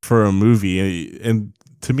for a movie, and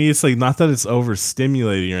to me, it's like not that it's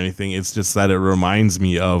overstimulating or anything. It's just that it reminds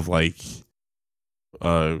me of like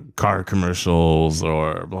car commercials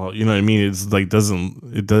or well, you know what I mean. It's like it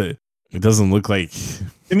doesn't look like.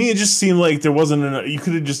 to me, it just seemed like there wasn't enough. You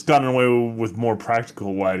could have just gotten away with more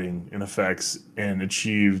practical lighting and effects and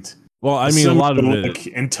achieved. Well, I mean, a lot of it,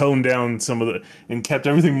 and toned down some of the and kept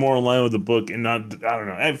everything more in line with the book and not. I don't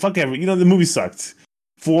know. Fuck every. You know, the movie sucked.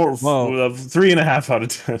 Well, 3.5 out of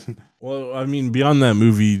 10. Well, I mean, beyond that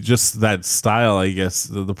movie, just that style, I guess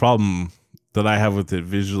the problem that I have with it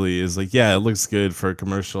visually is like, yeah, it looks good for a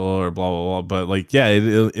commercial or blah blah blah, but like, yeah,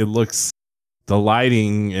 it looks the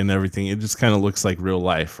lighting and everything. It just kind of looks like real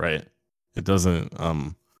life, right? It doesn't,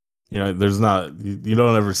 you know, there's not you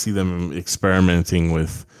don't ever see them experimenting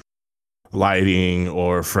with lighting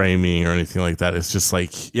or framing or anything like that. It's just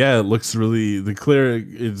like, yeah, it looks really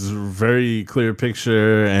it's a very clear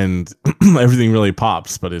picture and everything really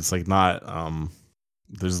pops, but it's like not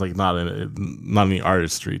there's like not any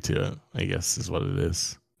artistry to it, I guess is what it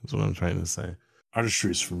is what I'm trying to say.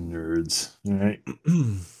 Artistry is for nerds, all right?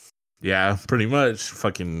 Yeah, pretty much.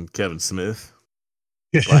 Fucking Kevin Smith,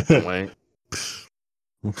 black and white.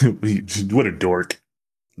 What a dork.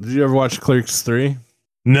 Did you ever watch Clerks 3?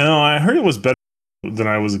 No, I heard it was better than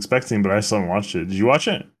I was expecting, but I still haven't watched it. Did you watch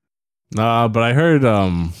it? Nah, but I heard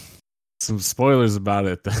some spoilers about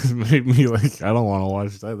it that made me like I don't want to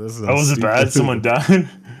watch that. This is was it bad? Someone died?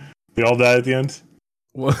 They all died at the end?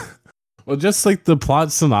 Well, just like the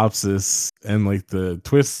plot synopsis and like the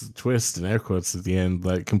twist and air quotes at the end,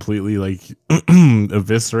 like completely like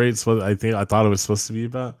eviscerates what I thought it was supposed to be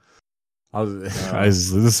about. I don't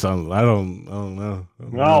know.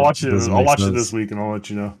 I'll watch it. I'll watch it this week and I'll let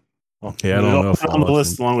you know. Yeah, I don't know. Put it on the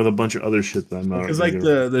list along with a bunch of other shit that I'm not. Because like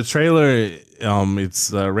the trailer,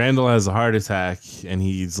 it's Randall has a heart attack and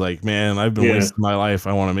he's like, "Man, I've been wasting my life.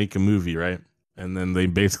 I want to make a movie, right?" And then they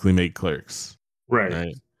basically make Clerks,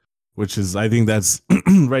 right? Which is, I think that's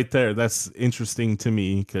right there. That's interesting to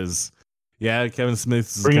me because, yeah, Kevin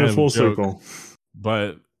Smith's bringing it full circle,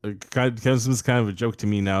 but. Kevin Smith's kind of a joke to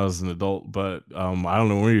me now as an adult, but I don't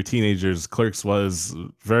know. When we were teenagers, Clerks was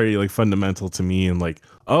very like fundamental to me, and like,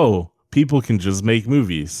 oh, people can just make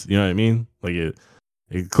movies. You know what I mean? Like it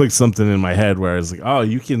clicked something in my head where I was like, oh,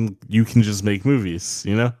 you can just make movies.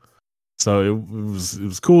 You know? So it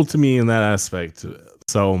was cool to me in that aspect.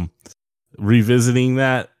 So revisiting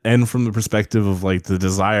that, and from the perspective of like the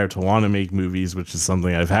desire to want to make movies, which is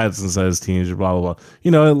something I've had since I was a teenager, blah blah blah.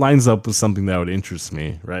 You know, it lines up with something that would interest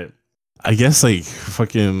me, right? I guess like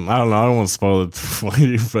fucking I don't know, I don't want to spoil it for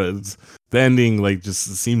you, but the ending like just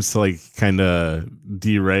seems to like kind of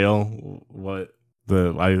derail what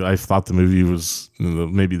I thought the movie was,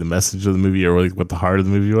 maybe the message of the movie or like what the heart of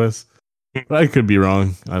the movie was. But I could be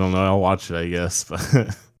wrong. I don't know. I'll watch it, I guess.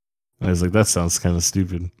 But I was like, that sounds kind of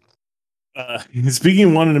stupid. Speaking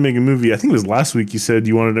of wanting to make a movie, I think it was last week you said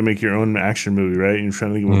you wanted to make your own action movie, right? You're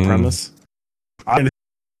trying to think of a premise. I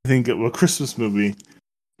think of a Christmas movie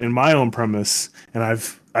and my own premise, and I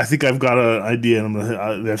think I've got an idea, and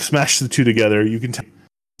I've smashed the two together. You can tell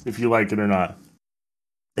if you like it or not.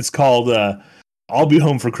 It's called "I'll Be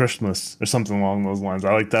Home for Christmas" or something along those lines.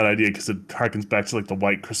 I like that idea because it harkens back to like the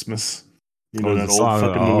White Christmas. You know, that old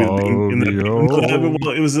fucking movie.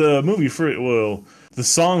 It was a movie the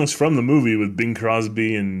song was from the movie with Bing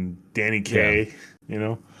Crosby and Danny Kaye. Yeah. You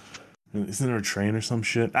know, isn't there a train or some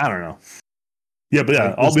shit? I don't know. Yeah, but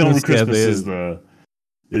yeah, "I'll Be Home for Christmas" is the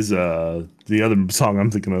other song I'm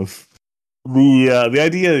thinking of. The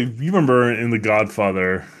idea, you remember in The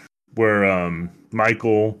Godfather where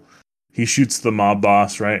Michael, he shoots the mob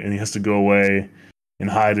boss, right, and he has to go away and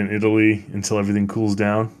hide in Italy until everything cools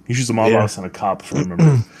down. He shoots a mob boss and a cop, if I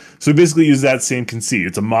remember. So he basically used that same conceit.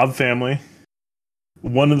 It's a mob family.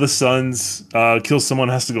 One of the sons kills someone,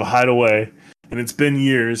 has to go hide away, and it's been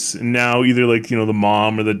years, and now either like, you know, the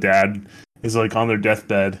mom or the dad is like on their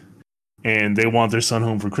deathbed, and they want their son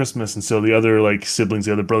home for Christmas, and so the other like siblings,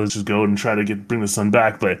 the other brothers just go and try to bring the son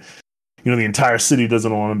back, but the entire city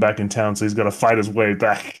doesn't want him back in town, so he's got to fight his way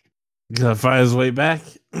back. Gotta find his way back.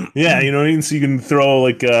 Yeah, so you can throw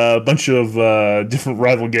like a bunch of different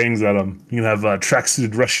rival gangs at him. You can have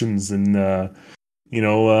tracksuited Russians and the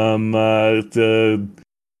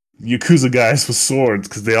Yakuza guys with swords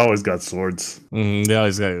because they always got swords. They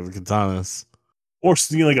always got katanas. Or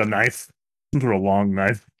steal like a knife, some sort of long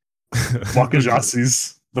knife.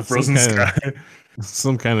 Wakajasis, the frozen sky.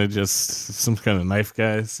 Some kind of knife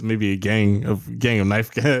guys. Maybe a gang of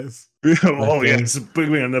knife guys. Oh yeah, it's a big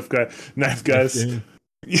enough knife guys.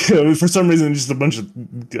 Yeah, for some reason, just a bunch of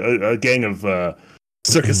a gang of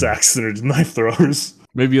circus acts that are knife throwers.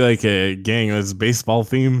 Maybe like a gang that's baseball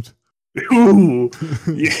themed. Ooh,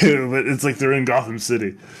 yeah, but it's like they're in Gotham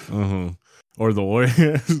City. Or the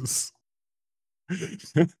Warriors.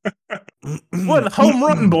 What home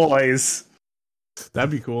run, boys?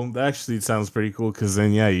 That'd be cool. That actually sounds pretty cool because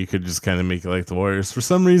then, yeah, you could just kind of make it like the Warriors. For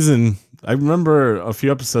some reason, I remember a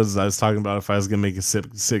few episodes I was talking about if I was going to make a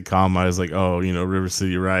sitcom, I was like, oh, River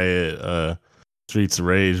City Riot, Streets of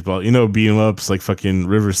Rage, but, beat 'em ups like fucking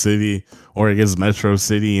River City or I guess Metro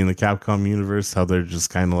City in the Capcom universe, how they're just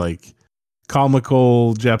kind of like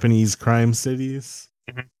comical Japanese crime cities.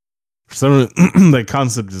 Mm-hmm. For some that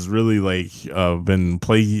concept has really like been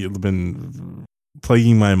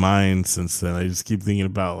plaguing my mind since then. I just keep thinking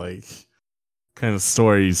about like kind of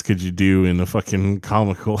stories could you do in a fucking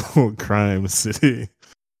comical crime city.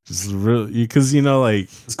 Just really because like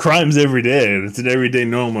it's crimes every day. It's an everyday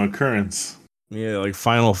normal occurrence. Yeah, like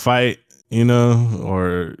Final Fight,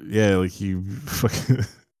 or yeah, like you fucking.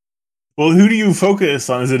 Well, who do you focus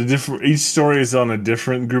on? Is it each story is on a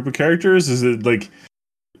different group of characters? Is it like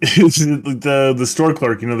the store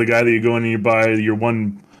clerk, the guy that you go in and you buy your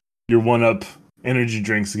one up energy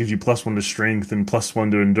drinks that gives you +1 to strength and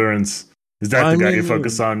 +1 to endurance? Is that the guy you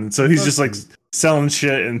focus on? So he's just like selling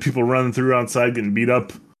shit and people running through outside getting beat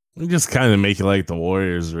up. We just kind of make it like the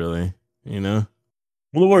Warriors, really, Well,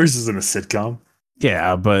 the Warriors isn't a sitcom.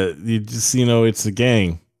 Yeah, but you just it's a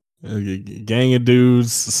gang. A gang of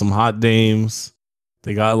dudes, some hot dames.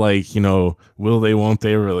 They got like, will they, won't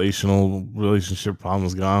they relationship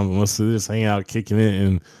problems gone. But most of this hang out, kicking it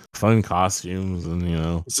in fun costumes and,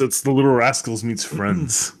 So it's the Little Rascals meets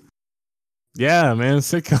Friends. Yeah, man,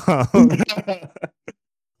 sitcom.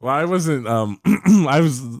 Well, I wasn't,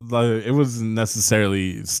 it wasn't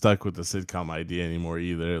necessarily stuck with the sitcom idea anymore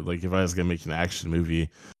either. Like if I was going to make an action movie,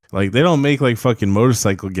 like they don't make like fucking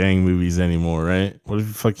motorcycle gang movies anymore, right? What if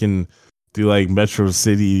you fucking do like Metro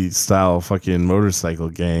City style fucking motorcycle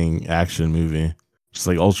gang action movie? Just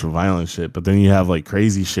like ultra violent shit. But then you have like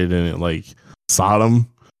crazy shit in it, like Sodom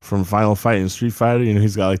from Final Fight and Street Fighter.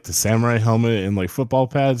 He's got like the samurai helmet and like football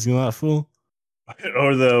pads. You know that fool?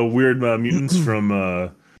 Or the weird mutants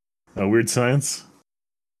from Weird Science?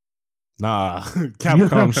 Nah,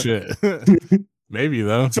 Capcom shit. Maybe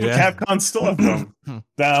though. So yeah. Capcom still have them.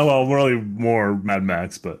 Well, really more Mad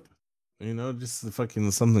Max, but just the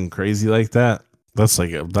fucking something crazy like that. That's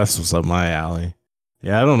what's up my alley.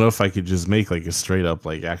 Yeah, I don't know if I could just make like a straight up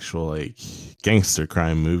like actual like gangster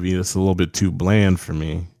crime movie. That's a little bit too bland for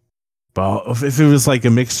me. But if it was like a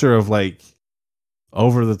mixture of like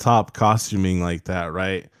over the top costuming like that,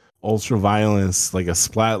 right? Ultra violence, like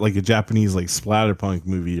a Japanese like splatterpunk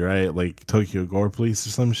movie, right? Like Tokyo Gore Police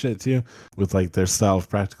or some shit too, with like their style of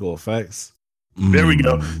practical effects. There we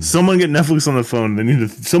go. Someone get Netflix on the phone.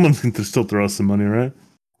 Someone can still throw us some money, right?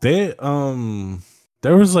 There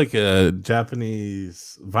was like a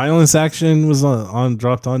Japanese violence action was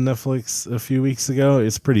dropped on Netflix a few weeks ago.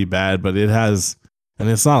 It's pretty bad, but and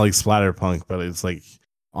it's not like splatterpunk, but it's like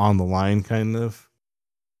on the line kind of.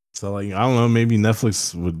 So like I don't know, maybe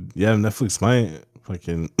Netflix might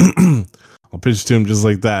fucking I'll pitch to him just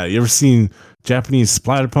like that. You ever seen Japanese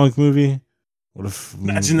splatterpunk movie? What if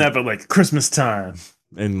imagine that but like Christmas time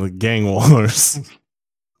and the gang wars?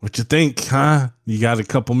 What you think, huh? You got a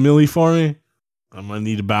couple milli for me? I'm gonna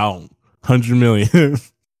need about 100 million.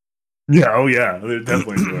 Yeah, oh yeah, they're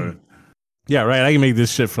definitely good. Yeah, right. I can make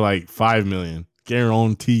this shit for like 5 million.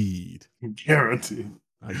 Guaranteed. I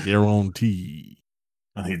guarantee.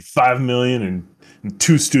 I need 5 million and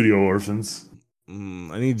 2 studio orphans.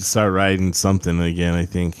 I need to start writing something again. I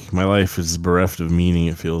think my life is bereft of meaning.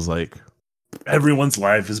 It feels like everyone's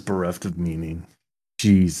life is bereft of meaning.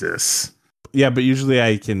 Jesus. Yeah, but usually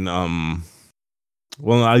I can.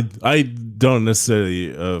 Well, I don't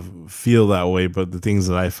necessarily feel that way, but the things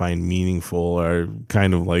that I find meaningful are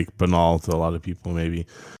kind of like banal to a lot of people, maybe.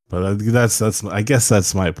 But I guess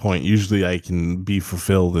that's my point. Usually, I can be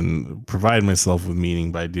fulfilled and provide myself with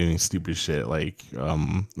meaning by doing stupid shit like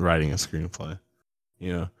writing a screenplay.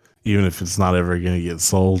 Even if it's not ever gonna get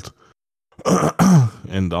sold.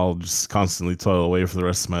 And I'll just constantly toil away for the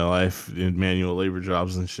rest of my life in manual labor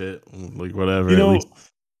jobs and shit. Like whatever. You know, at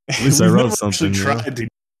least I we've wrote never something. actually tried to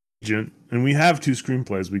agent, and we have 2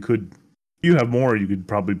 screenplays. We could, if you have more, you could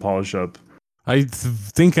probably polish up. I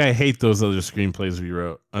think I hate those other screenplays we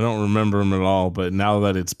wrote. I don't remember them at all, but now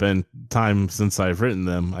that it's been time since I've written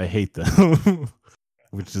them, I hate them.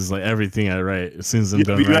 Which is like everything I write. As soon as I'm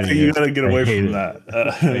done writing You it, gotta get away from it. that.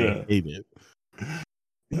 I hate it.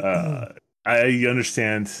 I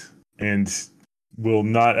understand and will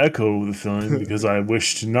not echo the feeling because I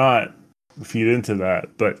wish to not feed into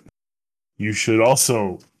that. But you should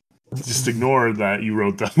also just ignore that you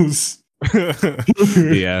wrote those.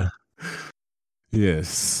 Yeah.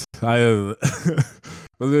 Yes. The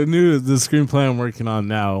screenplay I'm working on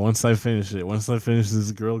now, once I finish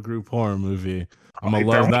this girl group horror movie, I'm gonna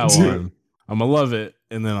love that one. I'm gonna love it,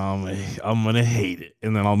 and then I'm gonna hate it,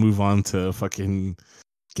 and then I'll move on to fucking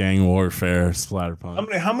gang warfare,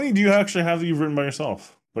 splatterpunk. How many do you actually have that you've written by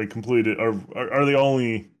yourself? Like completed, or are they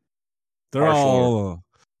only? They're all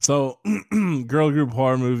so girl group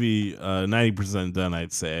horror movie. 90% done,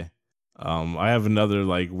 I'd say. I have another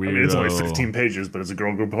like weird. I mean, it's only 15 pages, but it's a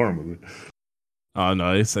girl group horror movie. Oh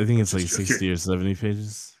no, I think it's like 60 or 70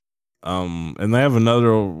 pages. And I have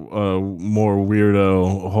another more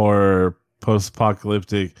weirdo horror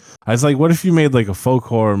post-apocalyptic. I was like, what if you made like a folk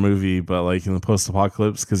horror movie, but like in the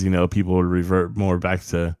post-apocalypse, because people would revert more back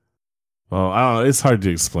to. Well, I don't know. It's hard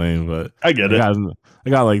to explain, but I get it. I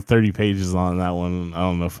got like 30 pages on that one. I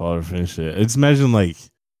don't know if I'll ever finish it. It's imagine like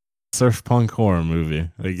surf punk horror movie,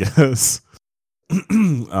 I guess.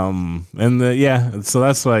 So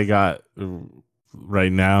that's what I got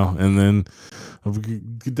right now, and then I'm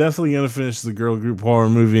definitely gonna finish the girl group horror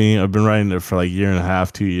movie. I've been writing it for like a year and a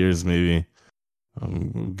half, 2 years maybe.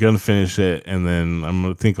 I'm gonna finish it, and then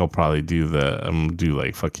I'll probably do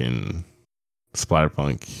like fucking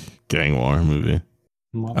splatterpunk gang war movie.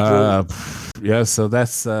 So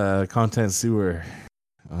that's content sewer.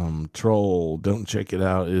 Troll, don't check it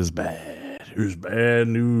out. It is bad. It's bad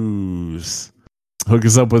news. Hook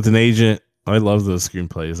us up with an agent. I love those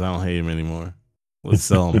screenplays. I don't hate them anymore. Let's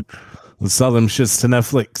sell them. Let's sell them shits to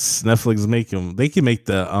Netflix. Netflix make them. They can make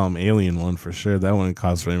the Alien one for sure. That wouldn't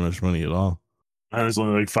cost very much money at all. And there's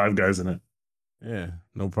only like 5 guys in it. Yeah,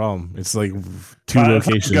 no problem. It's like 2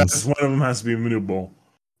 locations. 5 guys, one of them has to be Manute.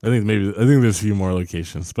 I think there's a few more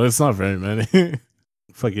locations, but it's not very many.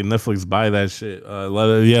 Fucking Netflix buy that shit.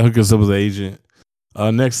 Hook us up with the agent.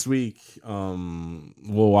 Next week,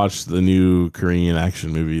 we'll watch the new Korean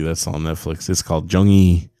action movie that's on Netflix. It's called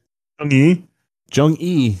Jung-E.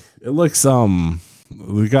 Jung-E. It looks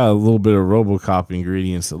we got a little bit of RoboCop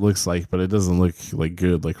ingredients. It looks like, but it doesn't look like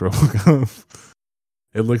good like RoboCop.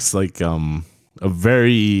 It looks like a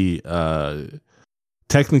very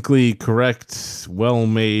technically correct,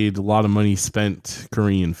 well-made, a lot of money spent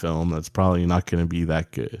Korean film that's probably not going to be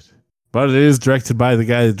that good. But it is directed by the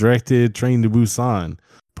guy that directed Train to Busan.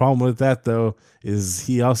 Problem with that, though, is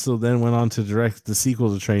he also then went on to direct the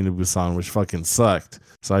sequel to Train to Busan, which fucking sucked.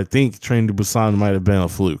 So I think Train to Busan might have been a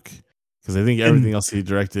fluke. Because I think everything else he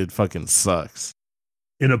directed fucking sucks.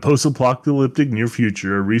 In a post-apocalyptic near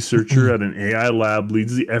future, a researcher at an AI lab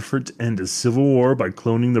leads the effort to end a civil war by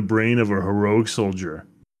cloning the brain of a heroic soldier.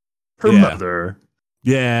 Her mother.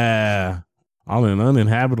 Yeah. On an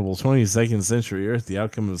uninhabitable 22nd century Earth, the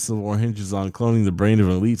outcome of the Civil War hinges on cloning the brain of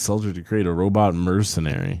an elite soldier to create a robot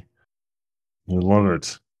mercenary. I love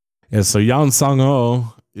it. Yeah, so Yan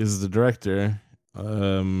Sang-ho is the director,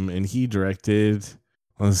 and he directed...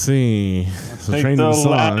 Let's see. So Take the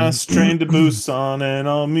last train to Busan, and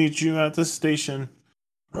I'll meet you at the station.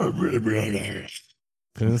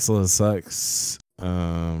 Peninsula sucks.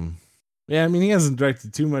 Yeah, I mean, he hasn't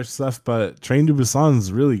directed too much stuff, but Train to Busan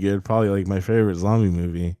is really good. Probably like my favorite zombie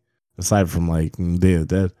movie, aside from like Day of the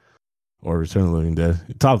Dead or Return of the Living Dead.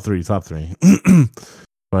 Top three.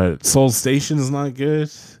 But Seoul Station is not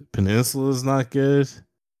good. Peninsula is not good.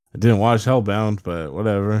 I didn't watch Hellbound, but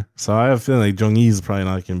whatever. So I have a feeling like Jung-E is probably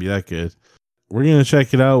not going to be that good. We're going to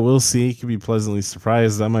check it out. We'll see. Could be pleasantly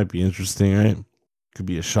surprised. That might be interesting, right? Could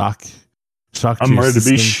be a shock. I'm ready to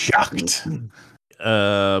be shocked.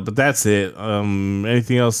 But that's it.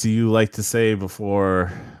 Anything else you like to say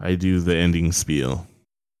before I do the ending spiel?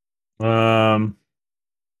 Don't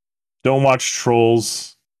watch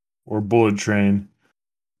Trolls or Bullet Train.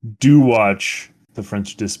 Do watch The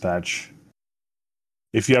French Dispatch.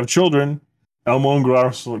 If you have children, Elmo and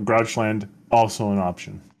Grouchland, also an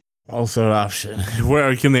option. Also an option.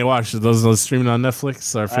 Where can they watch it? Those streaming on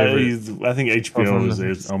Netflix? Our favorite. I think HBO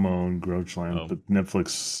is Elmo and Grouchland, but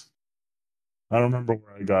Netflix. I don't remember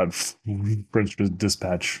where I got French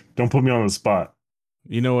Dispatch. Don't put me on the spot.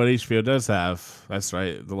 You know what HBO does have? That's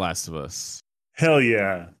right, The Last of Us. Hell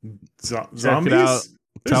yeah. Check Zombies? it out.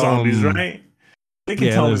 They're Tell zombies, 'em- right? They can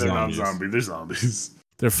Yeah, tell me they're they're not zombies. zombies. They're zombies.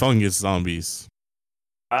 They're fungus zombies.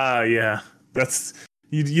 Yeah. That's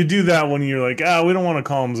you do that when you're like, we don't want to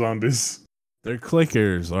call them zombies. They're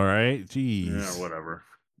clickers, all right? Jeez. Yeah, whatever.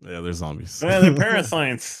 Yeah, they're zombies. Yeah, they're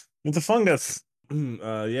parasites. It's a fungus.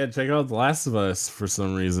 Yeah, check out The Last of Us for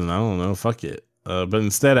some reason. I don't know. Fuck it. But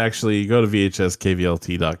instead, actually, go to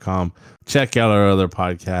vhskvlt.com. Check out our other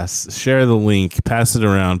podcasts. Share the link. Pass it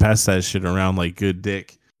around. Pass that shit around like good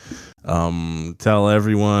dick. Tell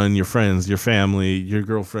everyone, your friends, your family, your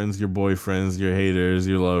girlfriends, your boyfriends, your haters,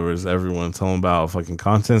 your lovers, everyone. Tell them about fucking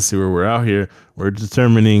content sewer. We're out here. We're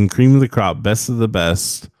determining cream of the crop, best of the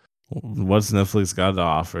best. What's Netflix got to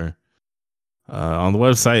offer? On the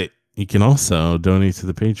website, you can also donate to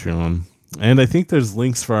the Patreon. And I think there's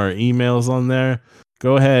links for our emails on there.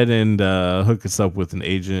 Go ahead and hook us up with an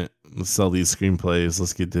agent. Let's sell these screenplays.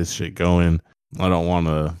 Let's get this shit going. I don't want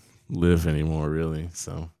to live anymore, really.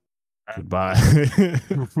 So, goodbye.